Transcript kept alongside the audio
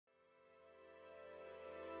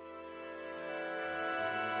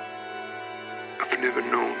never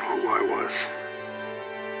known who I was.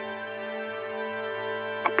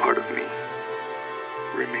 A part of me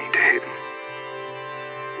remained hidden,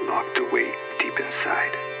 locked away deep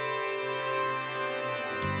inside.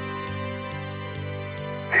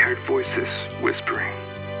 I heard voices whispering,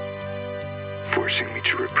 forcing me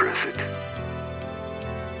to repress it,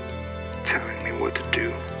 telling me what to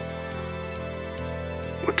do,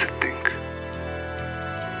 what to think,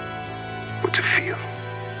 what to feel.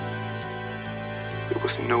 There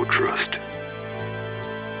was no trust,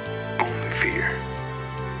 only fear.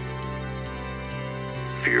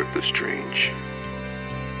 Fear of the strange,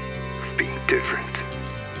 of being different.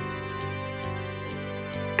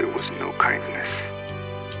 There was no kindness,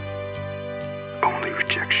 only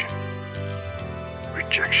rejection.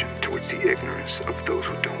 Rejection towards the ignorance of those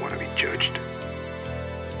who don't want to be judged.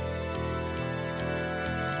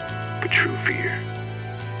 But true fear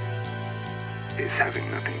is having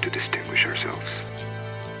nothing to distinguish ourselves.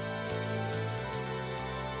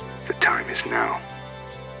 The time is now,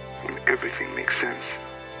 when everything makes sense.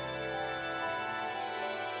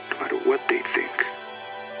 No matter what they think,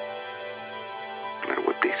 no matter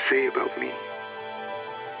what they say about me,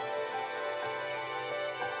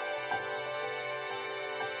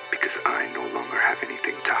 because I no longer have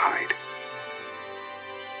anything to hide.